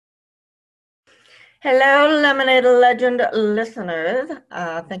Hello, Lemonade Legend listeners.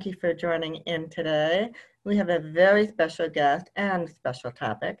 Thank you for joining in today. We have a very special guest and special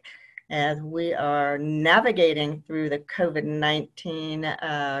topic as we are navigating through the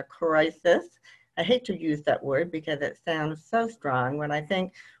COVID-19 crisis. I hate to use that word because it sounds so strong when I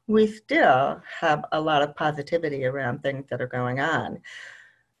think we still have a lot of positivity around things that are going on.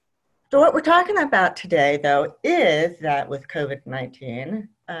 So what we're talking about today, though, is that with COVID-19,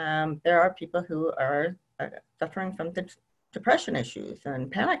 there are people who are suffering from depression issues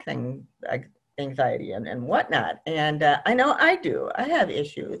and panic anxiety and whatnot. And I know I do. I have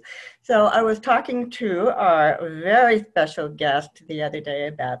issues. So I was talking to our very special guest the other day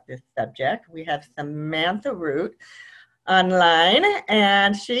about this subject. We have Samantha Root online,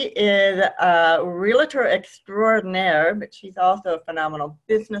 and she is a realtor extraordinaire, but she's also a phenomenal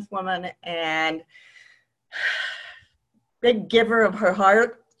businesswoman and big giver of her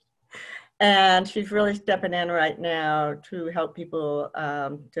heart. And she's really stepping in right now to help people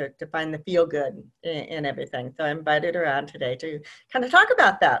to find the feel good in everything. So I invited her on today to kind of talk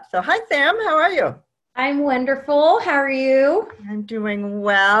about that. So hi, Sam, how are you? I'm wonderful. How are you? I'm doing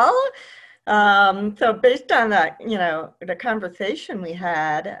well. So based on the conversation we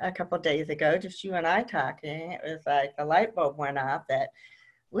had a couple of days ago, just you and I talking, it was like the light bulb went off that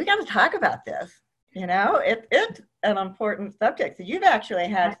we got to talk about this. It's an important subject. So you've actually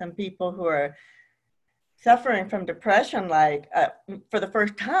had some people who are suffering from depression, for the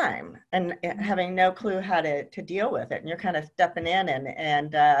first time and having no clue how to deal with it. And you're kind of stepping in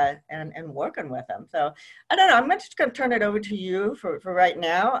and working with them. So I don't know, I'm just going to turn it over to you for right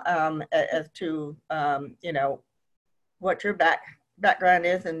now as to, what your background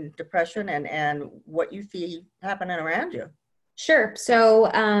is in depression and what you see happening around you. Sure. So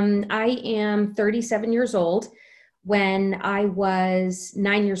I am 37 years old. When I was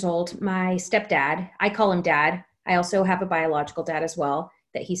 9 years old, my stepdad, I call him dad. I also have a biological dad as well,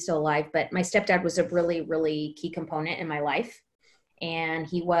 that he's still alive. But my stepdad was a really, really key component in my life. And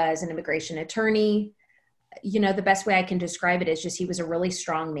he was an immigration attorney. The best way I can describe it is just he was a really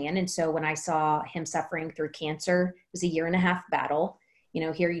strong man. And so when I saw him suffering through cancer, it was a 1.5 year battle.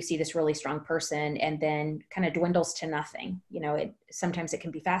 Here you see this really strong person and then kind of dwindles to nothing. Sometimes it can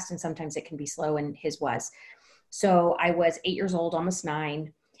be fast and sometimes it can be slow, and his was. So I was 8 years old, almost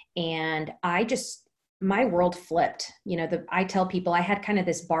 9. And my world flipped. I tell people I had kind of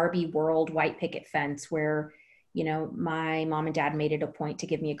this Barbie world white picket fence where, my mom and dad made it a point to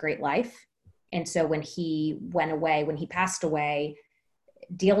give me a great life. And so when he went away, when he passed away,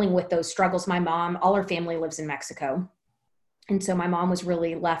 dealing with those struggles, my mom, all her family lives in Mexico. And so my mom was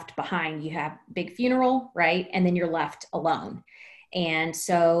really left behind. You have big funeral, right? And then you're left alone. And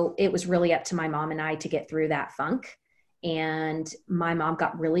so it was really up to my mom and I to get through that funk. And my mom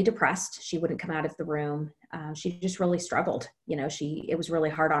got really depressed. She wouldn't come out of the room. She just really struggled. It was really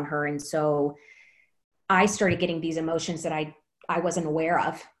hard on her. And so I started getting these emotions that I wasn't aware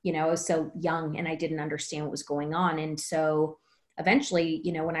of. I was so young and I didn't understand what was going on. And so eventually,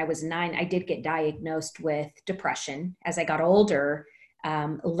 when I was 9, I did get diagnosed with depression. As I got older,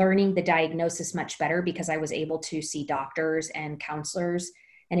 learning the diagnosis much better because I was able to see doctors and counselors.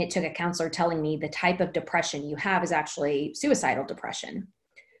 And it took a counselor telling me the type of depression you have is actually suicidal depression.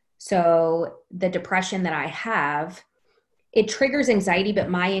 So the depression that I have, it triggers anxiety, but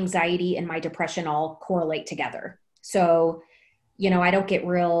my anxiety and my depression all correlate together. So, I don't get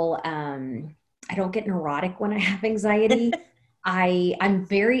I don't get neurotic when I have anxiety. I'm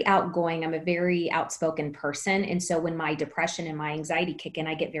very outgoing. I'm a very outspoken person. And so when my depression and my anxiety kick in,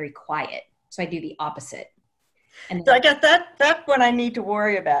 I get very quiet. So I do the opposite. And So I guess that's when I need to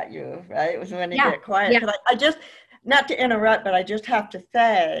worry about you, right? It was when you get quiet. Yeah. Because I just, not to interrupt, but I just have to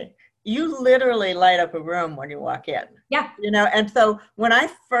say, you literally light up a room when you walk in. Yeah. And so when I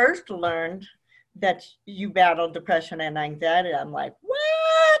first learned that you battled depression and anxiety, I'm like,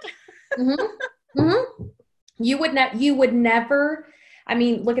 what? Mm-hmm. Mm-hmm. You would never, I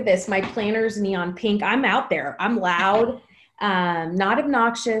mean, look at this, my planner's neon pink. I'm out there. I'm loud, not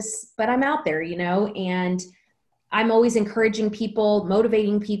obnoxious, but I'm out there, and I'm always encouraging people,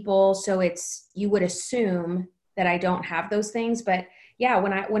 motivating people. So you would assume that I don't have those things, but yeah,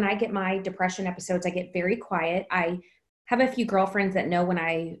 when I get my depression episodes, I get very quiet. I have a few girlfriends that know when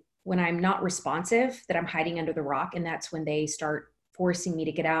I'm not responsive, that I'm hiding under the rock. And that's when they start forcing me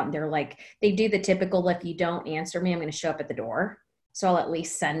to get out. And they're like, they do the typical, if you don't answer me, I'm going to show up at the door. So I'll at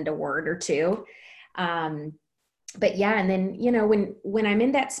least send a word or two. But yeah. And then, when I'm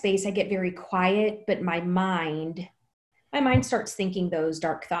in that space, I get very quiet, but my mind starts thinking those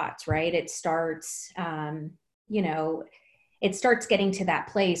dark thoughts, right? It starts, it starts getting to that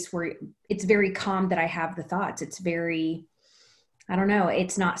place where it's very calm that I have the thoughts. It's very, I don't know,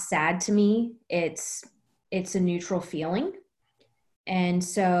 it's not sad to me. It's a neutral feeling. And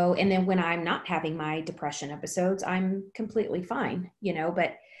so, and then when I'm not having my depression episodes, I'm completely fine,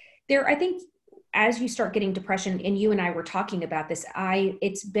 but I think as you start getting depression, and you and I were talking about this,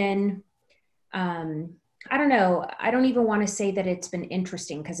 it's been, I don't know, I don't even want to say that it's been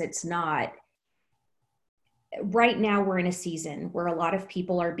interesting, because it's not. Right now we're in a season where a lot of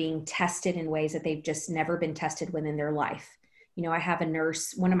people are being tested in ways that they've just never been tested within their life. I have a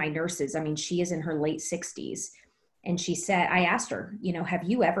nurse, one of my nurses, I mean, she is in her late 60s. And she said, I asked her, have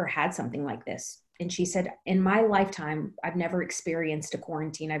you ever had something like this? And she said, in my lifetime, I've never experienced a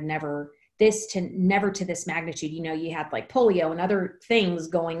quarantine. I've never to this magnitude. You had like polio and other things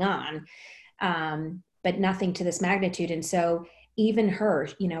going on, but nothing to this magnitude. And so even her,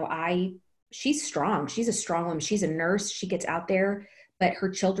 she's strong. She's a strong woman. She's a nurse. She gets out there, but her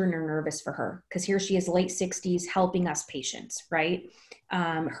children are nervous for her, because here she is, late 60s, helping us patients, right?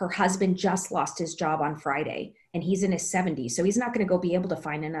 Her husband just lost his job on Friday, and he's in his 70s. So he's not going to go be able to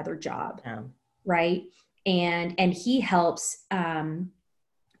find another job. Yeah. Right. And he helps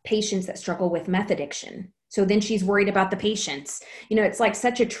patients that struggle with meth addiction. So then she's worried about the patients. It's like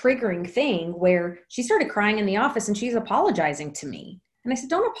such a triggering thing, where she started crying in the office and she's apologizing to me. And I said,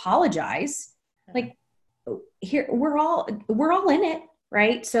 don't apologize. Like, here, we're all in it.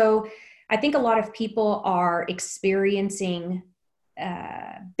 Right. So I think a lot of people are experiencing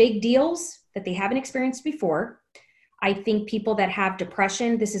big deals that they haven't experienced before. I think people that have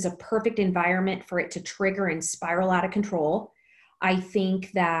depression, this is a perfect environment for it to trigger and spiral out of control. I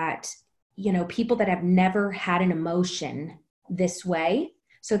think that, people that have never had an emotion this way.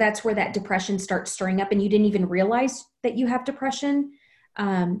 So that's where that depression starts stirring up, and you didn't even realize that you have depression.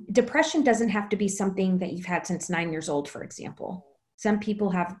 Depression doesn't have to be something that you've had since 9 years old, for example. Some people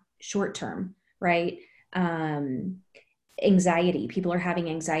have short-term, right? Anxiety. People are having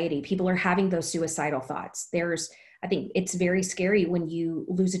anxiety. People are having those suicidal thoughts. I think it's very scary when you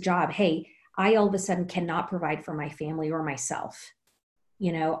lose a job. Hey, I all of a sudden cannot provide for my family or myself.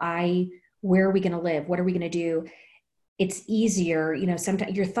 Where are we going to live? What are we going to do? It's easier,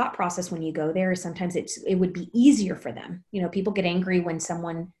 sometimes your thought process when you go there is sometimes it would be easier for them. People get angry when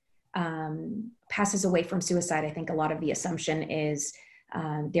someone passes away from suicide. I think a lot of the assumption is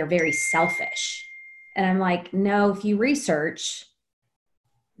they're very selfish. And I'm like, no, if you research,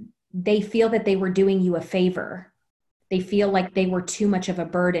 they feel that they were doing you a favor. They feel like they were too much of a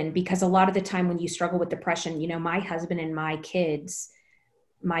burden, because a lot of the time when you struggle with depression, my husband and my kids,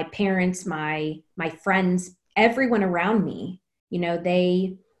 my parents, my friends, everyone around me,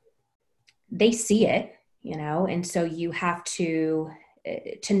 they see it, and so you have to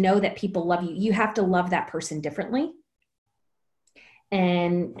know that people love you. You have to love that person differently.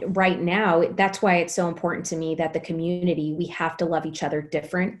 And right now, that's why it's so important to me that the community, we have to love each other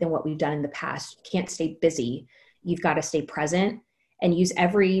different than what we've done in the past. You can't stay busy. You've got to stay present and use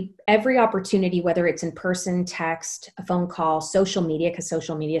every opportunity, whether it's in person, text, a phone call, social media, because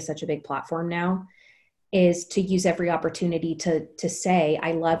social media is such a big platform now, is to use every opportunity to say,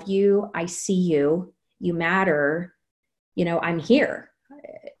 I love you. I see you. You matter. I'm here.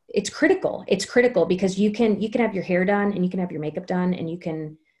 It's critical. It's critical because you can have your hair done and you can have your makeup done and you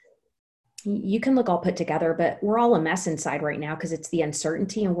can look all put together, but we're all a mess inside right now because it's the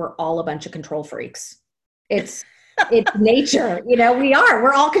uncertainty and we're all a bunch of control freaks. It's nature,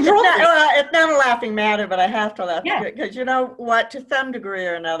 we're all control freaks. It's not a laughing matter, but I have to laugh because you know what, to some degree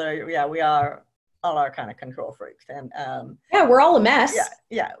or another, we are all our kind of control freaks. And we're all a mess.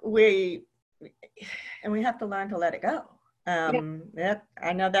 We have to learn to let it go. I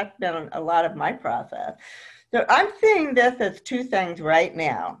know that's been a lot of my process. So I'm seeing this as two things right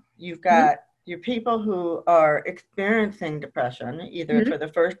now. You've got your people who are experiencing depression, either for the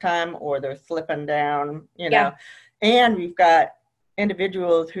first time or they're slipping down, and we've got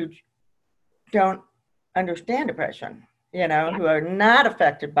individuals who don't understand depression, who are not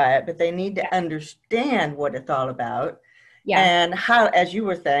affected by it, but they need to understand what it's all about and how, as you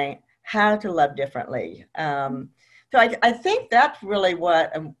were saying, how to love differently. So I think that's really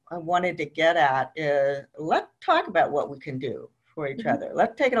what I wanted to get at is let's talk about what we can do for each other.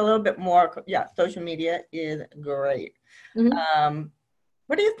 Let's take it a little bit more. Social media is great.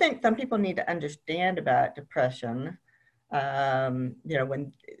 What do you think some people need to understand about depression?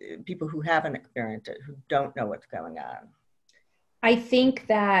 When people who haven't experienced it, who don't know what's going on. I think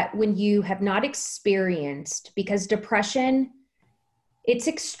that when you have not experienced, because depression, it's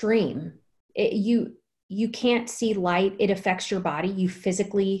extreme. You can't see light. It affects your body. You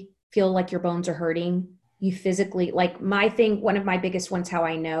physically feel like your bones are hurting. you physically, like my thing, one of my biggest ones, how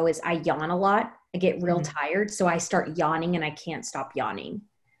I know is I yawn a lot. I get real tired. So I start yawning and I can't stop yawning.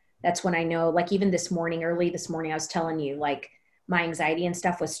 That's when I know, like even this morning, early this morning, I was telling you, like my anxiety and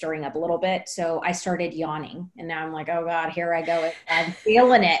stuff was stirring up a little bit. So I started yawning and now I'm like, oh God, here I go. I'm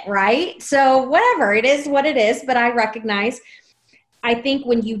feeling it. Right. So whatever, it is what it is, but I recognize, I think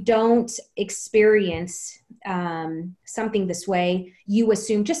when you don't experience something this way, you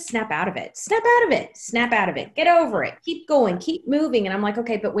assume just snap out of it, snap out of it, snap out of it, get over it, keep going, keep moving. And I'm like,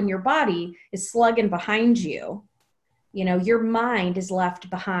 okay, but when your body is slugging behind you, you know, your mind is left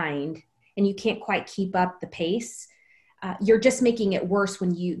behind and you can't quite keep up the pace. You're just making it worse when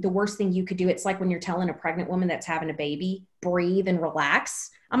the worst thing you could do, it's like when you're telling a pregnant woman that's having a baby, breathe and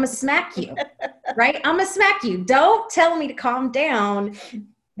relax. I'm going to smack you, right? I'm going to smack you. Don't tell me to calm down.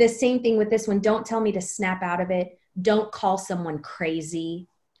 The same thing with this one. Don't tell me to snap out of it. Don't call someone crazy.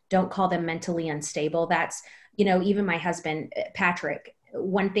 Don't call them mentally unstable. That's, you know, even my husband, Patrick,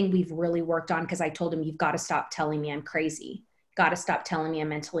 one thing we've really worked on, because I told him, you've got to stop telling me I'm crazy. Got to stop telling me I'm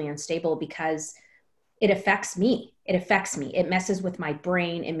mentally unstable, because it affects me. It affects me. It messes with my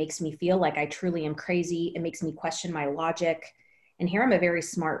brain. It makes me feel like I truly am crazy. It makes me question my logic. And here I'm a very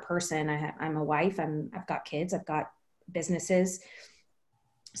smart person. I'm a wife. I've got kids. I've got businesses.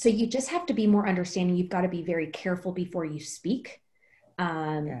 So you just have to be more understanding. You've got to be very careful before you speak.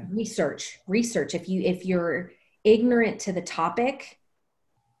 Research. If you're ignorant to the topic,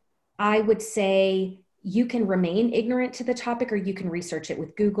 I would say you can remain ignorant to the topic, or you can research it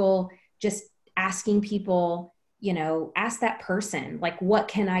with Google. Just asking people, you know, ask that person, like, what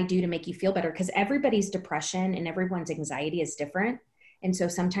can I do to make you feel better? Because everybody's depression and everyone's anxiety is different. And so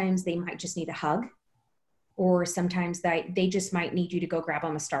sometimes they might just need a hug, or sometimes they just might need you to go grab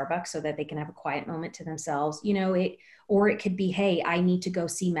them a Starbucks so that they can have a quiet moment to themselves, you know, or it could be, hey, I need to go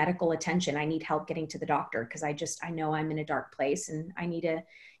see medical attention. I need help getting to the doctor because I know I'm in a dark place and I need to,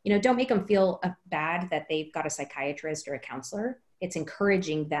 you know, don't make them feel bad that they've got a psychiatrist or a counselor. It's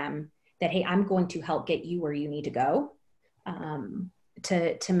encouraging them that, hey, I'm going to help get you where you need to go,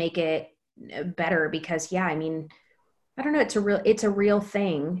 to make it better. Because yeah, I mean, I don't know, it's a real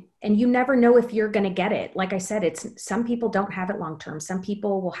thing. And you never know if you're going to get it. Like I said, some people don't have it long-term. Some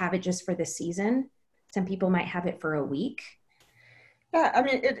people will have it just for this season. Some people might have it for a week. Yeah. I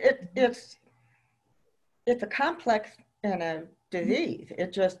mean, it's a complex, you know, disease.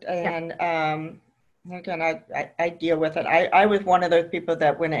 It just, and, again, I deal with it. I was one of those people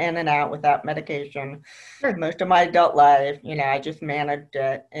that went in and out without medication. Sure. Most of my adult life, you know, I just managed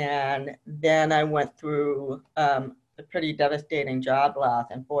it. And then I went through a pretty devastating job loss.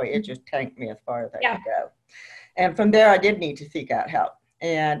 And boy, it just tanked me as far as I could go. And from there, I did need to seek out help.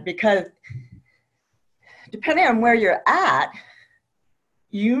 And because depending on where you're at,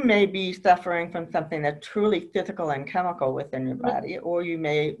 you may be suffering from something that's truly physical and chemical within your body, or you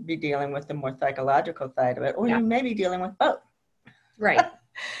may be dealing with the more psychological side of it, or you may be dealing with both. Right.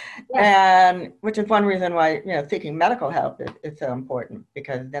 And which is one reason why, you know, seeking medical help is so important,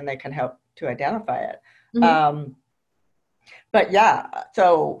 because then they can help to identify it. But yeah,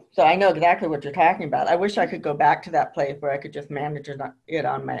 so I know exactly what you're talking about. I wish I could go back to that place where I could just manage it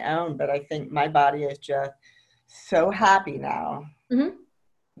on my own, but I think my body is just so happy now.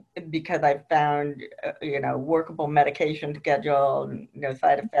 Because I found, you know, workable medication schedule, no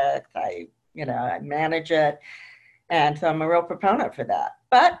side effects. I manage it. And so I'm a real proponent for that.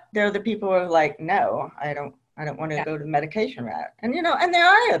 But there are the people who are like, no, I don't want to go to the medication route. And, you know, and there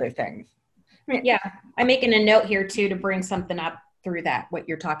are other things. I mean, I'm making a note here too, to bring something up through that, what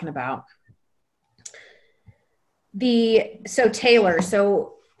you're talking about. Taylor,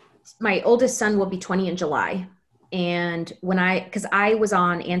 my oldest son will be 20 in July. And because I was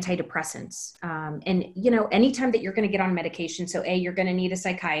on antidepressants, and you know, anytime that you're going to get on medication, so you're going to need a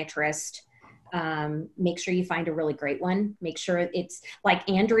psychiatrist. Make sure you find a really great one. Make sure it's like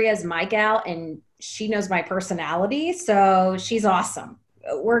Andrea's my gal, and she knows my personality, so she's awesome.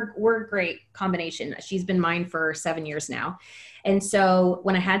 We're a great combination. She's been mine for 7 years now, and so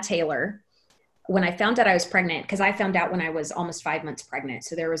when I had Taylor, when I found out I was pregnant, because I found out when I was almost 5 months pregnant.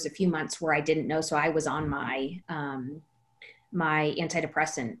 So there was a few months where I didn't know. So I was on my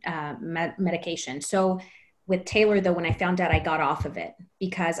antidepressant medication. So with Taylor, though, when I found out, I got off of it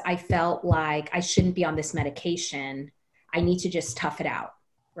because I felt like I shouldn't be on this medication. I need to just tough it out.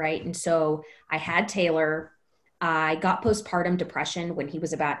 Right. And so I had Taylor. I got postpartum depression when he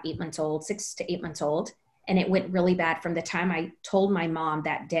was about 8 months old, 6 to 8 months old. And it went really bad from the time I told my mom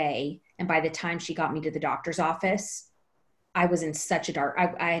that day. And by the time she got me to the doctor's office, I was in such a dark,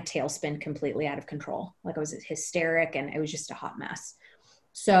 I had tailspin completely out of control. Like I was hysteric and it was just a hot mess.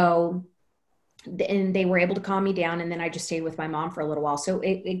 So and they were able to calm me down. And then I just stayed with my mom for a little while. So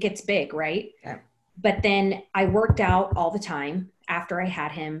it gets big, right? Yeah. But then I worked out all the time after I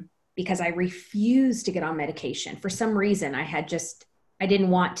had him because I refused to get on medication. For some reason, I didn't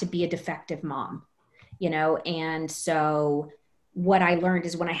want to be a defective mom, And so what I learned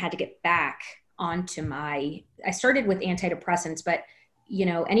is when I had to get back onto I started with antidepressants, but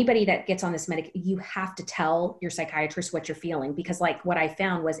anybody that gets on this you have to tell your psychiatrist what you're feeling, because like what I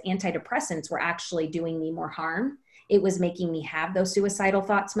found was antidepressants were actually doing me more harm. It was making me have those suicidal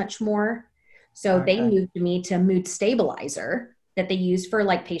thoughts much more. So they moved me to mood stabilizer that they use for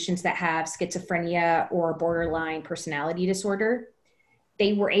like patients that have schizophrenia or borderline personality disorder.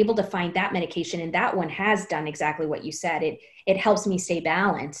 They were able to find that medication, and that one has done exactly what you said. It helps me stay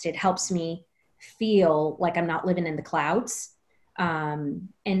balanced. It helps me feel like I'm not living in the clouds. And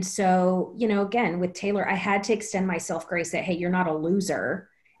so, again, with Taylor, I had to extend myself grace that, hey, you're not a loser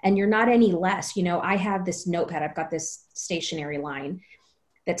and you're not any less. I have this notepad. I've got this stationary line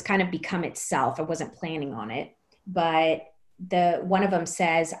that's kind of become itself. I wasn't planning on it, but one of them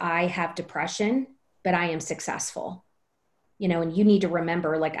says, I have depression, but I am successful. And you need to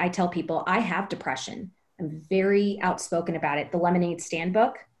remember, like I tell people, I have depression. I'm very outspoken about it. The Lemonade Stand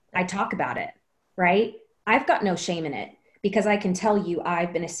book, I talk about it, right? I've got no shame in it, because I can tell you,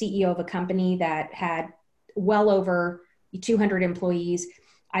 I've been a CEO of a company that had well over 200 employees.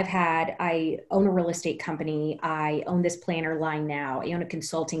 I own a real estate company. I own this planner line now. I own a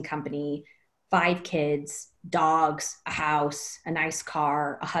consulting company, 5 kids, dogs, a house, a nice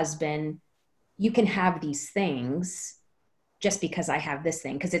car, a husband. You can have these things just because I have this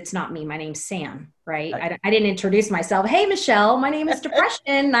thing, because it's not me. My name's Sam, right? I didn't introduce myself. Hey, Michelle, my name is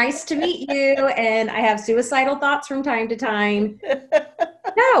Depression. Nice to meet you. And I have suicidal thoughts from time to time.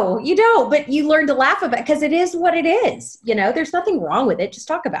 No, you don't, but you learn to laugh about it because it is what it is. There's nothing wrong with it. Just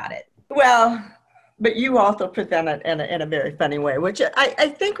talk about it. Well, but you also present it in a very funny way, which I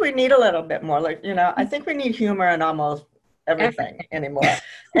think we need a little bit more. Like, I think we need humor in almost everything anymore.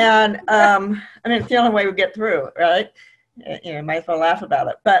 And I mean, it's the only way we get through, right? Might as well laugh about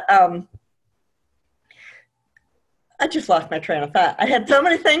it. But I just lost my train of thought. I had so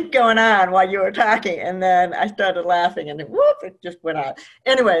many things going on while you were talking, and then I started laughing, and then whoop, it just went out.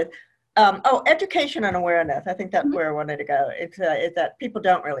 Anyways, education and awareness. I think that's where I wanted to go. It's that people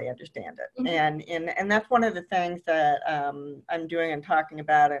don't really understand it, and that's one of the things that I'm doing and talking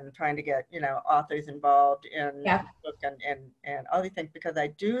about, and trying to get authors involved in the book and all these things, because I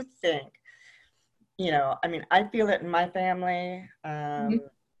do think. I mean, I feel it in my family. I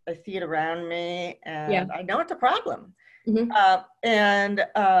see it around me, and I know it's a problem.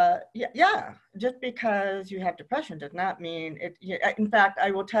 Just because you have depression does not mean it. In fact,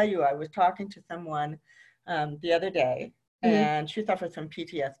 I will tell you, I was talking to someone the other day, and she suffers from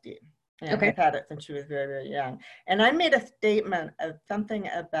PTSD. And has had it since she was very, very young. And I made a statement of something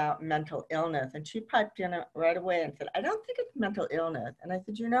about mental illness, and she piped in right away and said, I don't think it's mental illness. And I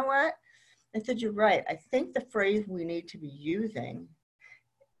said, you know what? I said, you're right. I think the phrase we need to be using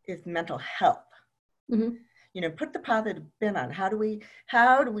is mental health. Put the positive spin on how do we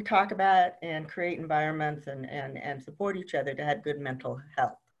talk about and create environments and support each other to have good mental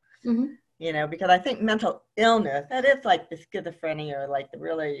health. Because I think mental illness, that is like the schizophrenia, or like the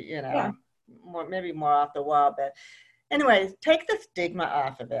really, maybe more off the wall. But anyways, take the stigma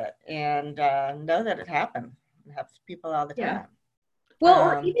off of it, and know that it happens. It happens to people all the time. Well,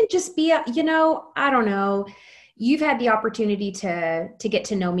 or even just be, I don't know, you've had the opportunity to get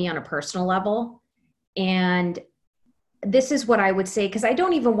to know me on a personal level. And this is what I would say, because I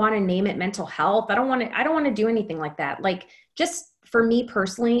don't even want to name it mental health. I don't want to do anything like that. Like, just for me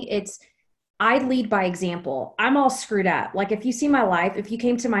personally, I lead by example. I'm all screwed up. Like, if you see my life, if you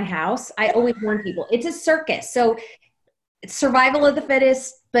came to my house, I always warn people, it's a circus. So it's survival of the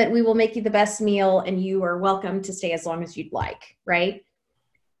fittest, but we will make you the best meal, and you are welcome to stay as long as you'd like, right?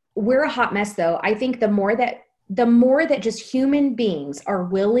 We're a hot mess, though. I think the more that just human beings are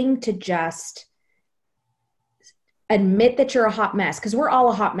willing to just admit that you're a hot mess, because we're all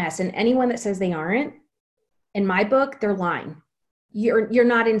a hot mess, and anyone that says they aren't, in my book, they're lying. You're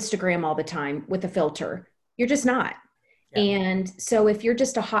not Instagram all the time with a filter. You're just not. Yeah. And so if you're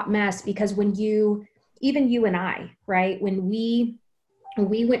just a hot mess, because even you and I, right, when we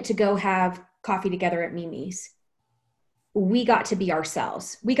went to go have coffee together at Mimi's, we got to be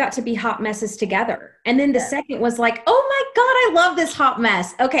ourselves. We got to be hot messes together. And then the second was like, oh my God, I love this hot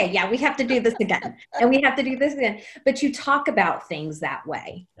mess. Okay, yeah, we have to do this again. And we have to do this again. But you talk about things that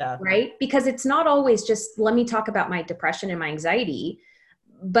way, right? Because it's not always just, let me talk about my depression and my anxiety.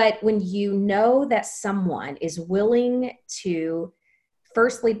 But when you know that someone is willing to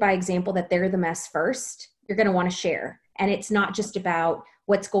first lead by example, that they're the mess first. You're going to want to share. And it's not just about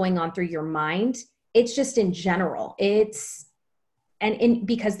what's going on through your mind. It's just in general. Because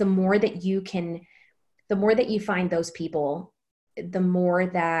the more that you find those people, the more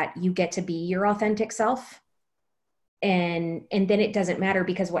that you get to be your authentic self. And then it doesn't matter,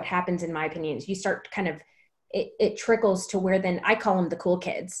 because what happens, in my opinion, is you start kind of, it trickles to where then I call them the cool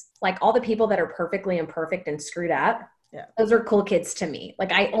kids. Like all the people that are perfectly imperfect and screwed up. Yeah. Those are cool kids to me.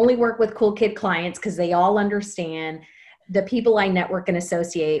 Like I only work with cool kid clients because they all understand the people I network and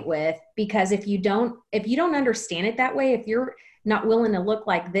associate with. Because if you don't understand it that way, if you're not willing to look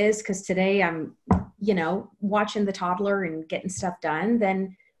like this, because today I'm, watching the toddler and getting stuff done,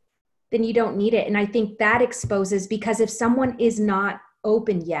 then you don't need it. And I think that exposes, because if someone is not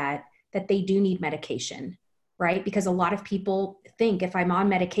open yet, that they do need medication, right? Because a lot of people think if I'm on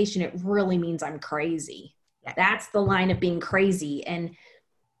medication, it really means I'm crazy. Yeah. That's the line of being crazy. And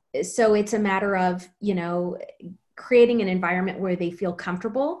so it's a matter of, creating an environment where they feel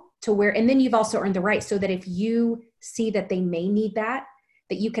comfortable and then you've also earned the right, so that if you see that they may need that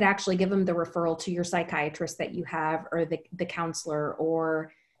you could actually give them the referral to your psychiatrist that you have, or the counselor,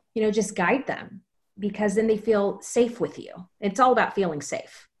 or, just guide them, because then they feel safe with you. It's all about feeling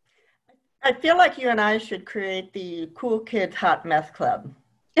safe. I feel like you and I should create the Cool Kids Hot Mess Club.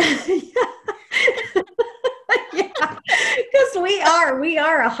 Yeah, because we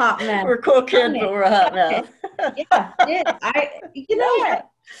are a hot mess. We're cool kids, but we're a hot mess. Yeah, it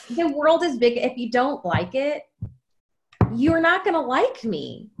is. The world is big. If you don't like it, you're not going to like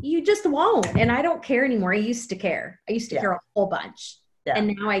me. You just won't. And I don't care anymore. I used to care. I used to care a whole bunch. Yeah.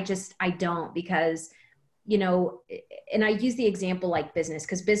 And now I don't, because, and I use the example like business,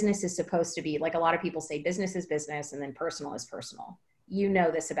 because business is supposed to be like, a lot of people say business is business and then personal is personal. You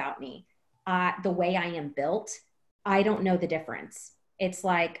know this about me. The way I am built, I don't know the difference. It's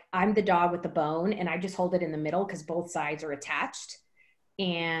like I'm the dog with the bone and I just hold it in the middle because both sides are attached.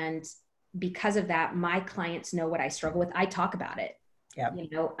 And because of that, my clients know what I struggle with. I talk about it. Yeah.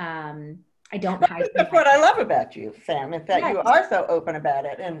 I don't hide. That's what I love about you, Sam, is that you are so open about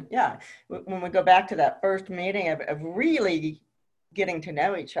it. And yeah, when we go back to that first meeting of really getting to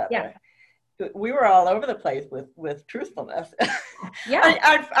know each other, we were all over the place with truthfulness. Yeah.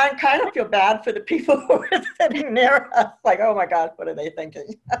 I kind of feel bad for the people who were sitting near us, like, oh my gosh, what are they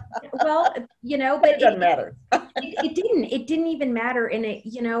thinking? Well, but it doesn't matter. It didn't even matter. And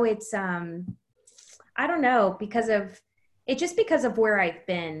it's, I don't know, because of where I've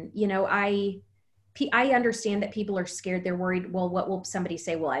been, I understand that people are scared. They're worried. Well, what will somebody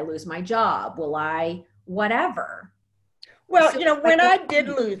say? Will I lose my job? Will I, whatever? Well, when I did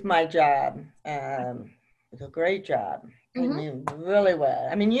lose my job, it was a great job. Mm-hmm. I mean, really well.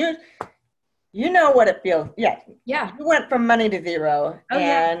 I mean, you know what it feels. Yeah. Yeah. You went from money to zero. Oh,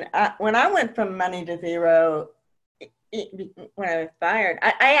 and when I went from money to zero, when I was fired,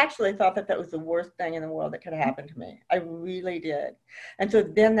 I actually thought that was the worst thing in the world that could have happened to me. I really did. And so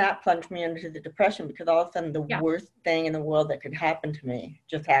then that plunged me into the depression, because all of a sudden the worst thing in the world that could happen to me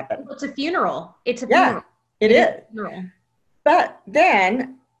just happened. It's a funeral. It's a funeral. It is. A funeral. But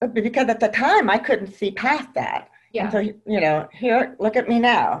then, because at the time I couldn't see past that. Yeah. And so, here, look at me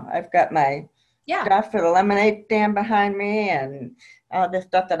now. I've got my stuff for the lemonade stand behind me, and all this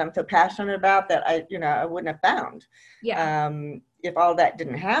stuff that I'm so passionate about that I wouldn't have found if all that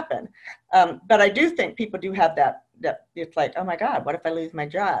didn't happen. But I do think people do have that it's like, oh my God, what if I lose my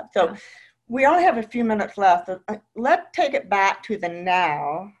job? So we only have a few minutes left. So let's take it back to the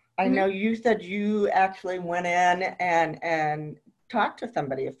now. I know you said you actually went in and talked to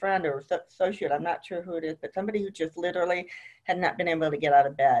somebody, a friend or associate, I'm not sure who it is, but somebody who just literally had not been able to get out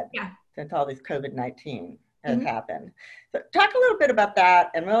of bed since all this COVID-19 has happened. So talk a little bit about that,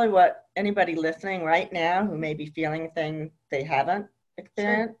 and really what anybody listening right now who may be feeling things they haven't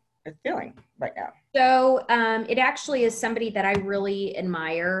experienced is feeling right now. So it actually is somebody that I really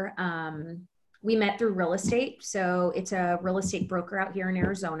admire. We met through real estate. So it's a real estate broker out here in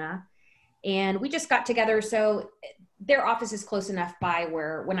Arizona. And we just got together. So their office is close enough by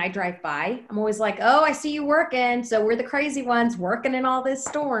where when I drive by, I'm always like, oh, I see you working. So we're the crazy ones working in all this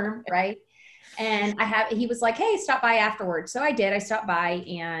storm, right? And he was like, hey, stop by afterwards. So I did. I stopped by,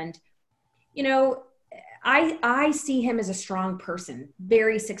 and, I see him as a strong person,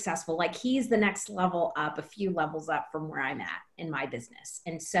 very successful. Like he's the next level up, a few levels up from where I'm at in my business.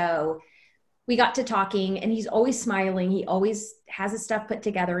 And so we got to talking, and he's always smiling. He always has his stuff put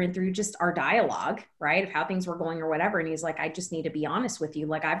together, and through just our dialogue, right, of how things were going or whatever. And he's like, I just need to be honest with you.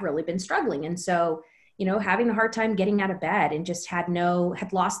 Like, I've really been struggling. And so, having a hard time getting out of bed, and just had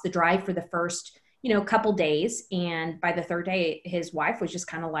lost the drive for the first, a couple days. And by the third day, his wife was just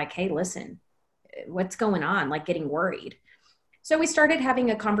kind of like, hey, listen, what's going on? Like getting worried. So we started having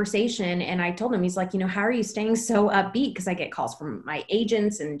a conversation and I told him, he's like, how are you staying so upbeat? Because I get calls from my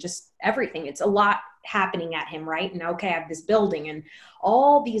agents and just everything. It's a lot happening at him, right? And okay, I have this building and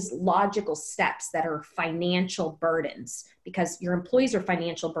all these logical steps that are financial burdens, because your employees are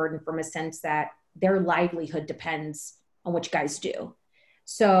financial burden from a sense that their livelihood depends on what you guys do.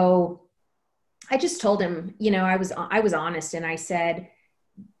 So I just told him, I was honest, and I said,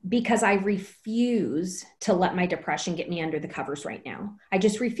 because I refuse to let my depression get me under the covers right now. I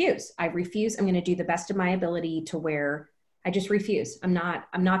just refuse. I refuse. I'm going to do the best of my ability to where I just refuse. I'm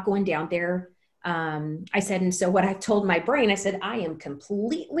not going down there. I said, and so what I've told my brain, I said, I am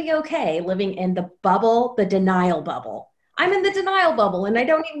completely okay living in the bubble, the denial bubble. I'm in the denial bubble and I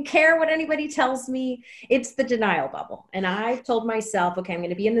don't even care what anybody tells me. It's the denial bubble. And I told myself, okay, I'm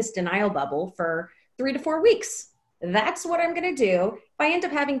going to be in this denial bubble for 3 to 4 weeks. That's what I'm going to do. If I end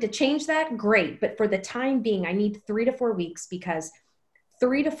up having to change that, great. But for the time being, I need 3 to 4 weeks, because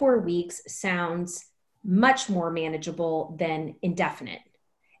 3 to 4 weeks sounds much more manageable than indefinite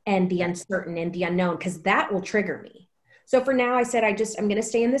and the uncertain and the unknown, because that will trigger me. So for now, I said, I'm going to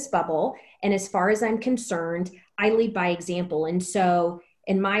stay in this bubble. And as far as I'm concerned, I lead by example. And so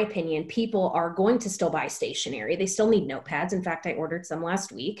in my opinion, people are going to still buy stationery. They still need notepads. In fact, I ordered some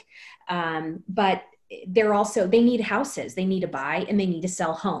last week. But they need houses, they need to buy, and they need to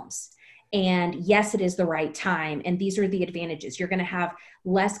sell homes. And yes, it is the right time. And these are the advantages. You're going to have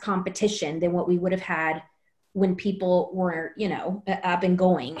less competition than what we would have had when people were, up and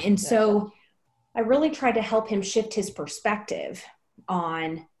going. And so I really tried to help him shift his perspective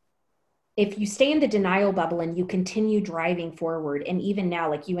on, if you stay in the denial bubble and you continue driving forward, and even now,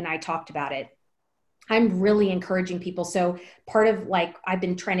 like you and I talked about it, I'm really encouraging people. So part of I've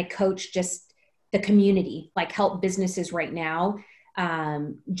been trying to coach just the community, help businesses right now,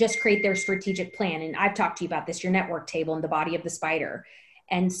 just create their strategic plan. And I've talked to you about this, your network table and the body of the spider.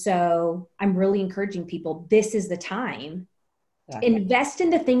 And so I'm really encouraging people, this is the time. Invest in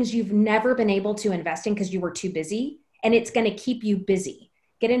the things you've never been able to invest in because you were too busy, and it's going to keep you busy.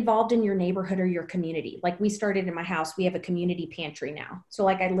 Get involved in your neighborhood or your community. Like we started in my house, we have a community pantry now. So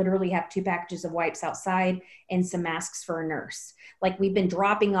I literally have 2 packages of wipes outside and some masks for a nurse. We've been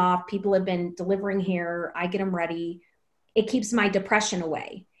dropping off, people have been delivering here. I get them ready. It keeps my depression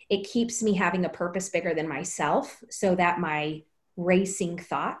away. It keeps me having a purpose bigger than myself, so that my racing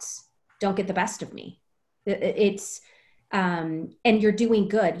thoughts don't get the best of me. And you're doing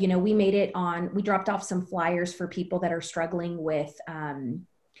good. We dropped off some flyers for people that are struggling with,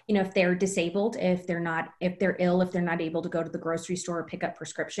 if they're disabled, if they're ill, if they're not able to go to the grocery store or pick up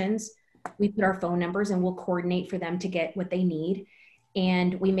prescriptions, we put our phone numbers and we'll coordinate for them to get what they need.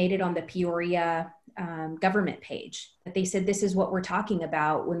 And we made it on the Peoria government page that they said, this is what we're talking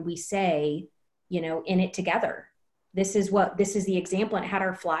about when we say, in it together. This is the example, and it had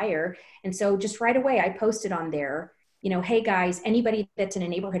our flyer. And so just right away, I posted on there, hey guys, anybody that's in a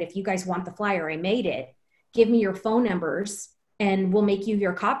neighborhood, if you guys want the flyer, I made it, give me your phone numbers and we'll make you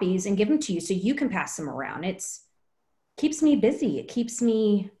your copies and give them to you so you can pass them around. It's keeps me busy. It keeps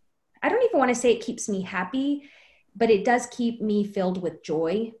me, I don't even want to say it keeps me happy, but it does keep me filled with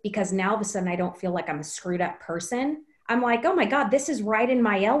joy, because now all of a sudden I don't feel like I'm a screwed up person. I'm like, oh my God, this is right in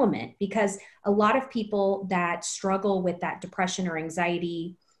my element. Because a lot of people that struggle with that depression or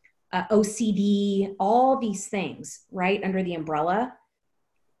anxiety, OCD, all these things, right, under the umbrella,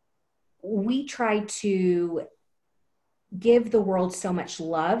 we try to give the world so much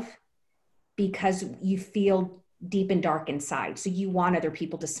love because you feel deep and dark inside. So you want other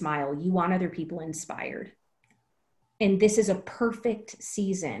people to smile. You want other people inspired. And this is a perfect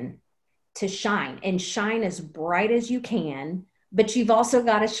season to shine, and shine as bright as you can. But you've also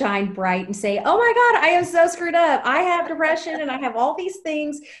got to shine bright and say, oh my God, I am so screwed up. I have depression and I have all these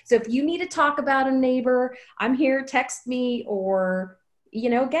things. So if you need to talk about a neighbor, I'm here, text me, or,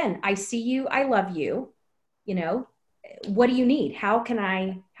 again, I see you, I love you, what do you need? How can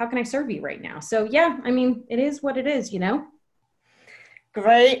I serve you right now? So yeah, it is what it is,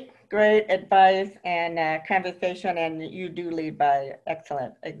 Great advice and conversation, and you do lead by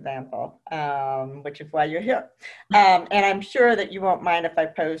excellent example, which is why you're here. And I'm sure that you won't mind if I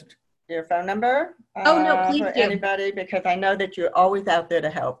post your phone number no, please for do. anybody, because I know that you're always out there to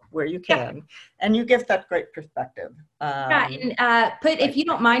help where you can, and you give such great perspective. And if you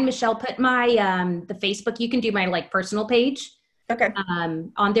don't mind, Michelle, put my the Facebook. You can do my personal page. Okay.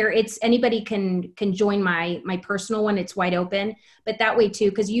 On there, it's anybody can join my personal one. It's wide open, but that way too,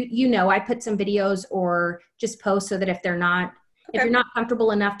 because I put some videos or just post so that if you're not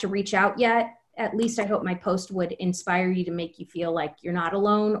comfortable enough to reach out yet, at least I hope my post would inspire you to make you feel like you're not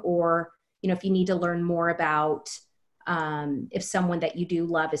alone, or, if you need to learn more about if someone that you do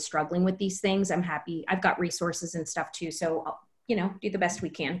love is struggling with these things, I'm happy. I've got resources and stuff too. So, do the best we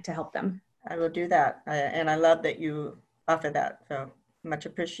can to help them. I will do that. And I love that you offer that. So much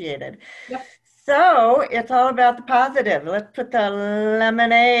appreciated. Yep. So it's all about the positive. Let's put the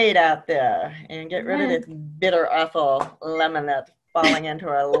lemonade out there and get rid of this bitter, awful lemon that's falling into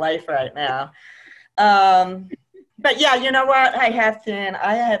our life right now. But yeah, you know what? I have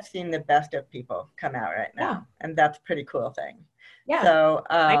seen the best of people come out right now, and that's a pretty cool thing. Yeah. So,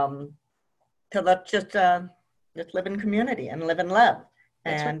 so let's live in community and live in love,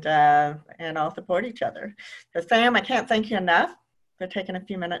 and all support each other. So Sam, I can't thank you enough for taking a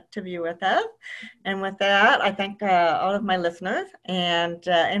few minutes to be with us. And with that, I thank all of my listeners and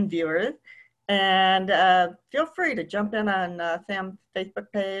viewers. And feel free to jump in on Sam's Facebook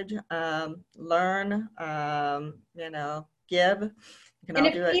page, learn, give. You can and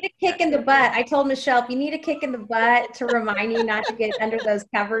if you need a kick in the butt, I told Michelle, if you need a kick in the butt to remind you not to get under those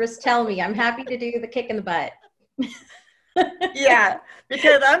covers, tell me. I'm happy to do the kick in the butt. Yeah,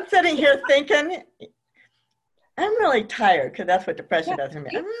 because I'm sitting here thinking, I'm really tired, because that's what depression does to me.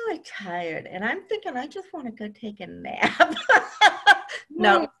 I'm really tired, and I'm thinking I just want to go take a nap.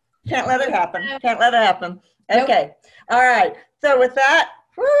 No. Can't let it happen. Can't let it happen. Okay. Nope. All right. So with that,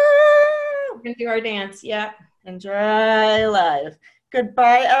 we're going to do our dance. Yeah. Enjoy life.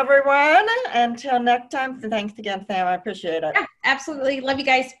 Goodbye, everyone. Until next time. Thanks again, Sam. I appreciate it. Yeah, absolutely. Love you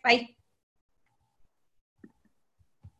guys. Bye.